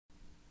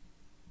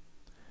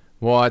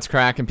What's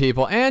cracking,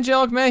 people?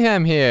 Angelic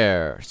Mayhem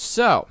here.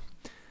 So,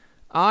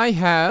 I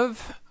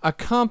have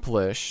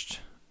accomplished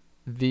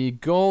the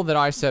goal that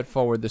I set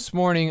forward this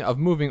morning of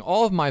moving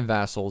all of my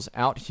vassals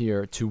out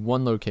here to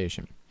one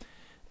location.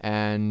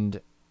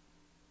 And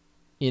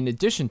in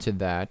addition to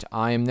that,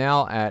 I am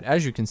now at,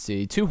 as you can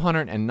see,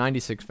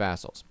 296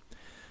 vassals.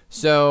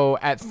 So,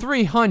 at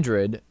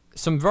 300,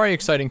 some very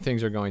exciting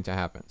things are going to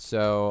happen.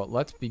 So,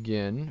 let's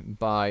begin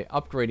by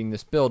upgrading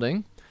this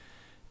building.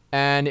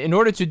 And in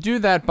order to do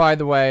that, by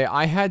the way,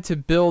 I had to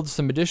build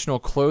some additional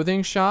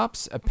clothing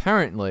shops.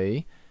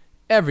 Apparently,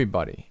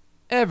 everybody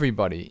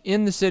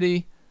in the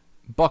city,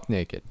 buck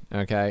naked.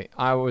 Okay,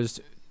 I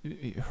was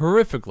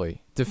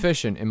horrifically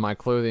deficient in my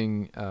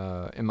clothing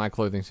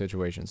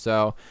situation.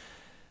 So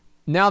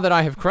now that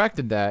I have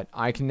corrected that,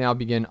 I can now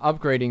begin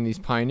upgrading these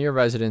pioneer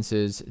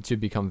residences to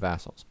become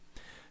vassals.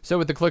 So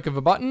with the click of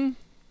a button,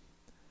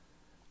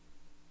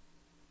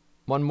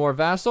 one more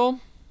vassal.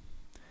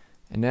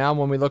 And now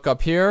when we look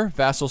up here,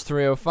 Vassals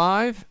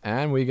 305,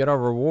 and we get our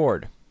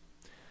reward.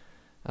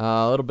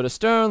 A little bit of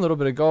stone, a little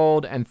bit of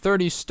gold, and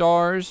 30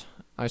 stars.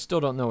 I still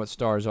don't know what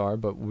stars are,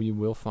 but we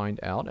will find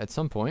out at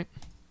some point.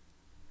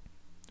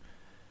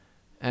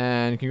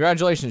 And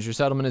congratulations, your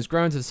settlement has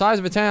grown to the size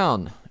of a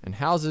town and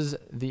houses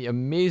the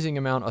amazing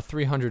amount of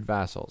 300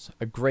 vassals.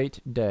 A great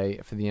day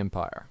for the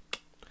Empire.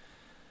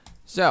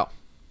 So,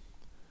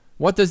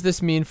 what does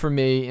this mean for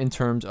me in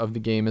terms of the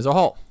game as a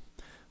whole?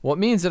 Well, it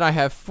means that I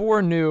have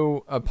 4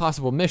 new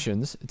possible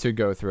missions to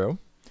go through.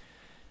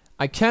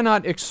 I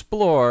cannot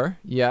explore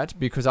yet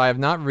because I have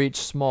not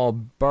reached Small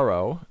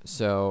Burrow,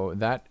 so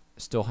that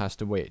still has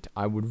to wait.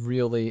 I would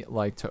really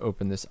like to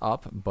open this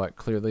up, but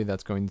clearly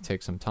that's going to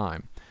take some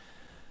time.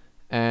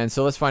 And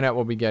so let's find out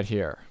what we get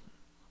here.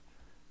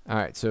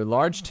 Alright, so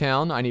large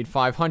town, I need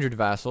 500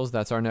 vassals.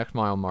 That's our next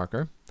mile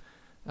marker.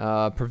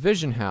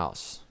 Provision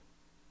house.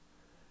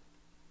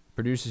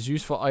 Produces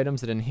useful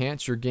items that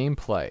enhance your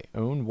gameplay.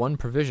 Own 1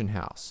 provision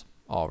house.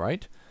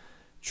 Alright.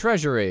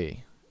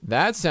 Treasury.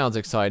 That sounds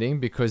exciting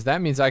because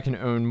that means I can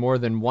own more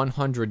than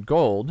 100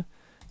 gold,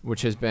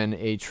 which has been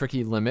a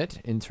tricky limit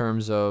in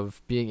terms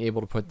of being able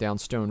to put down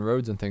stone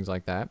roads and things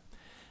like that.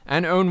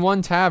 And own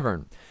 1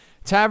 tavern.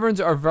 Taverns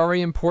are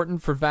very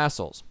important for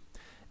vassals.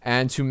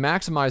 And to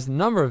maximize the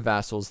number of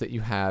vassals that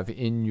you have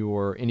in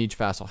each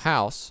vassal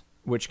house,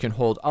 which can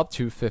hold up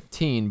to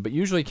 15, but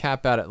usually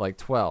cap out at like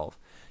 12.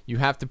 You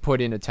have to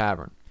put in a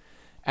tavern.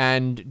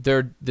 And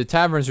the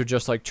taverns are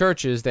just like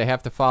churches. They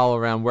have to follow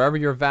around wherever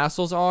your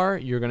vassals are.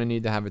 You're going to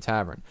need to have a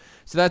tavern.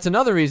 So that's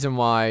another reason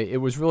why it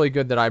was really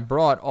good that I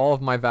brought all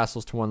of my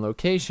vassals to one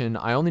location.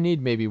 I only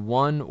need maybe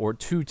 1 or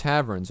 2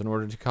 taverns in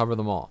order to cover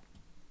them all.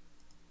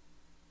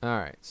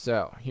 Alright,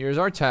 so here's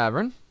our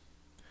tavern.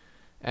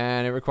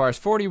 And it requires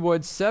 40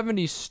 wood,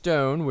 70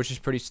 stone, which is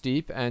pretty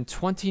steep, and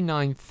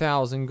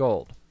 29,000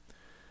 gold.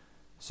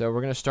 So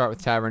we're going to start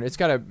with tavern. It's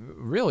got a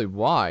really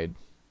wide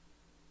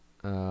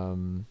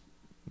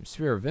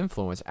sphere of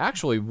influence.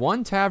 Actually,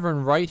 1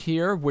 tavern right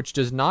here, which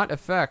does not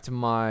affect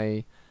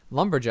my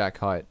lumberjack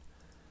hut,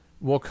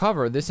 will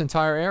cover this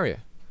entire area.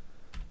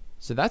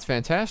 So that's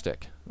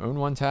fantastic. Own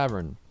 1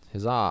 tavern.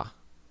 Huzzah.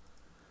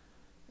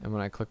 And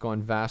when I click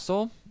on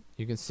vassal,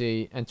 you can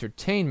see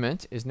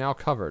entertainment is now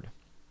covered.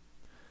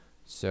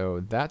 So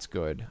that's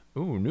good.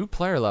 Ooh, new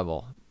player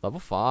level. Level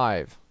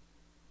 5.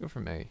 Good for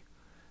me.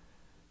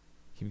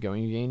 Keep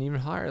going, you gain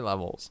even higher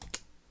levels.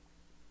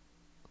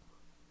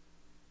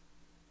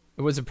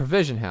 It was a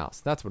provision house.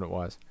 That's what it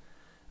was.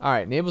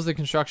 Alright, enables the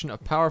construction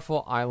of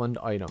powerful island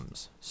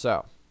items.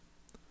 So,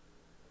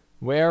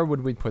 where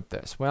would we put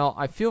this? Well,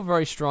 I feel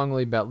very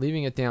strongly about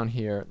leaving it down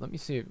here. Let me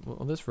see.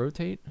 Will this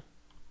rotate?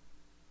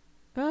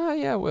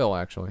 Yeah, it will,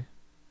 actually.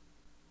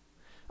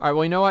 Alright,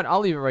 well, you know what?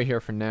 I'll leave it right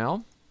here for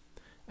now.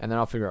 And then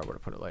I'll figure out where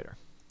to put it later.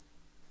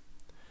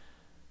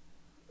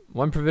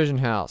 1 provision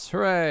house.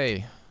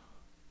 Hooray!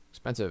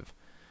 Expensive.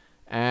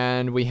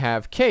 And we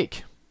have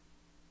cake,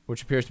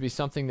 which appears to be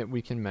something that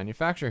we can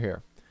manufacture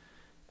here.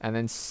 And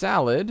then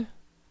salad,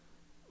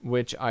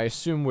 which I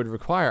assume would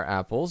require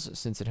apples,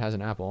 since it has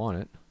an apple on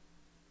it.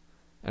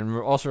 And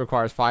also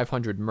requires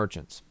 500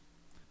 merchants.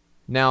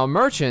 Now,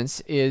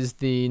 merchants is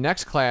the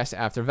next class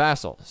after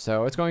vassal,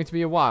 so it's going to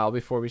be a while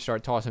before we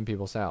start tossing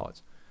people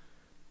salads.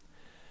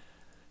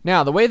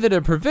 Now, the way that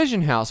a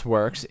provision house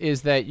works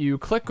is that you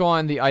click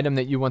on the item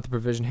that you want the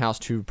provision house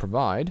to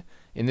provide.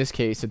 In this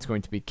case, it's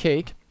going to be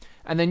cake.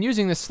 And then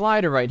using the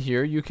slider right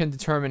here, you can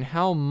determine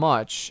how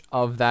much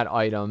of that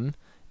item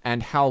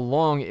and how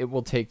long it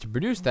will take to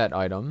produce that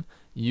item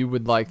you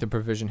would like the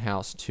provision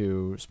house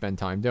to spend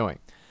time doing.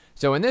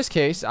 So in this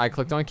case, I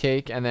clicked on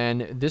cake, and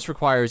then this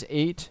requires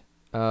 8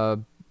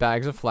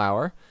 bags of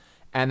flour,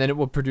 and then it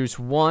will produce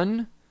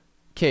 1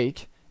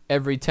 cake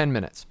every 10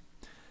 minutes.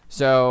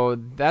 So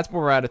that's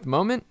where we're at the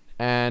moment,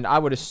 and I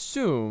would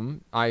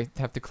assume I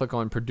have to click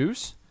on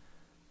produce,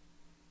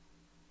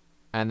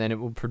 and then it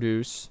will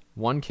produce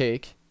 1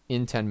 cake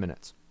in 10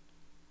 minutes.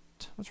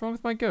 What's wrong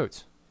with my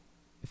goats?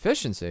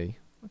 Efficiency?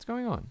 What's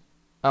going on?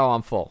 Oh,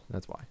 I'm full.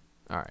 That's why.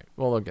 Alright,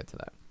 well, we'll get to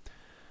that.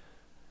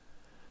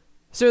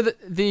 So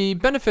the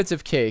benefits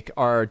of cake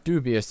are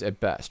dubious at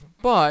best,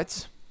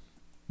 but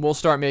we'll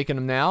start making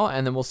them now,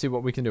 and then we'll see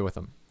what we can do with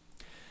them.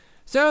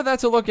 So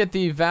that's a look at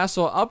the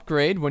vassal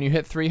upgrade when you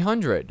hit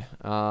 300.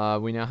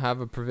 We now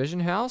have a provision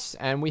house,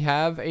 and we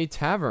have a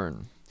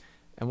tavern.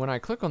 And when I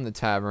click on the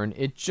tavern,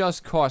 it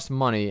just costs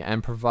money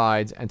and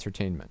provides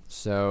entertainment.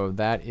 So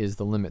that is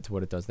the limit to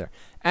what it does there.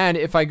 And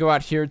if I go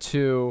out here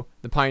to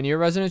the Pioneer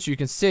residence, you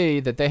can see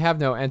that they have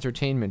no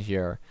entertainment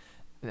here.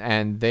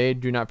 And they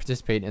do not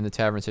participate in the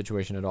tavern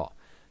situation at all.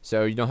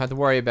 So you don't have to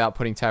worry about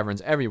putting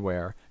taverns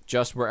everywhere,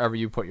 just wherever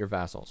you put your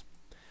vassals.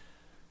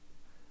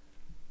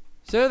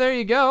 So there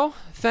you go.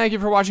 Thank you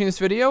for watching this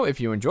video. If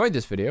you enjoyed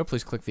this video,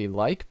 please click the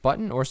like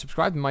button or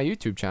subscribe to my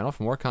YouTube channel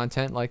for more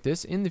content like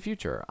this in the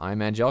future.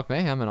 I'm Angelic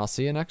Mayhem, and I'll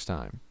see you next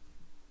time.